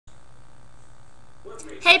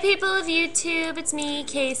Hey people of YouTube, it's me,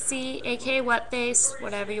 Casey, aka webface,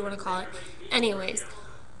 whatever you want to call it. Anyways,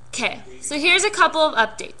 okay, so here's a couple of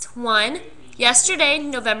updates. One, yesterday,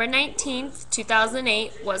 November 19th,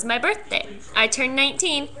 2008, was my birthday. I turned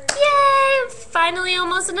 19. Yay! Finally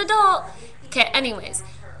almost an adult. Okay, anyways,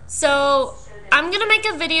 so I'm gonna make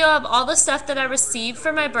a video of all the stuff that I received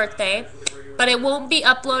for my birthday, but it won't be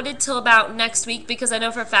uploaded till about next week because I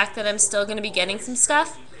know for a fact that I'm still gonna be getting some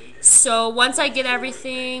stuff. So once I get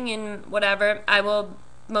everything and whatever, I will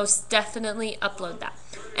most definitely upload that.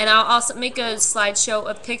 And I'll also make a slideshow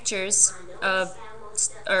of pictures of,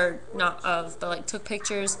 or not of, but like took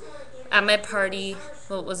pictures at my party.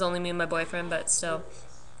 Well, it was only me and my boyfriend, but still.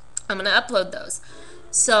 I'm going to upload those.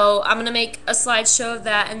 So I'm going to make a slideshow of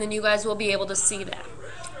that, and then you guys will be able to see that.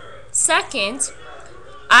 Second,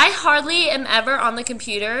 I hardly am ever on the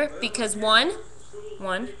computer because one,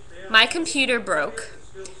 my computer broke.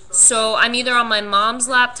 So I'm either on my mom's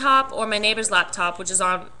laptop or my neighbor's laptop, which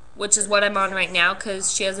is what I'm on right now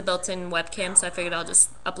because she has a built-in webcam, so I figured I'll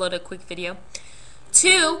just upload a quick video.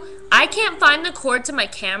 Two, I can't find the cord to my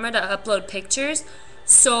camera to upload pictures,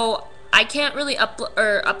 so I can't really upload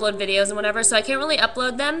videos and whatever, so I can't really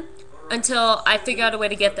upload them until I figure out a way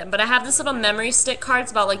to get them. But I have this little memory stick card.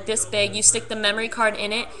 It's about like this big. You stick the memory card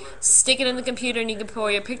in it, stick it in the computer, and you can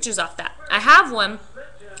pull your pictures off that. I have one,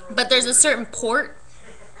 but there's a certain port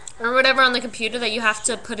or whatever on the computer that you have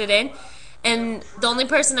to put it in, and the only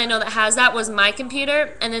person I know that has that was my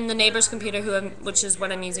computer and then the neighbor's computer, which is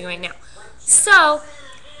what I'm using right now. So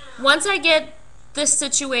once I get this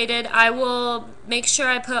situated, I will make sure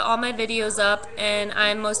I put all my videos up, and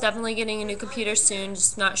I'm most definitely getting a new computer soon,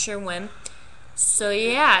 just not sure when. So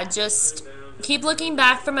yeah, just keep looking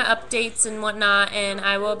back for my updates and whatnot, and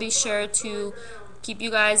I will be sure to keep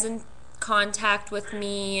you guys in contact with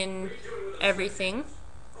me and everything.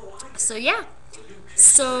 So yeah,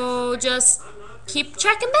 so just keep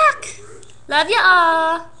checking back. Love ya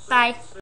all. Bye.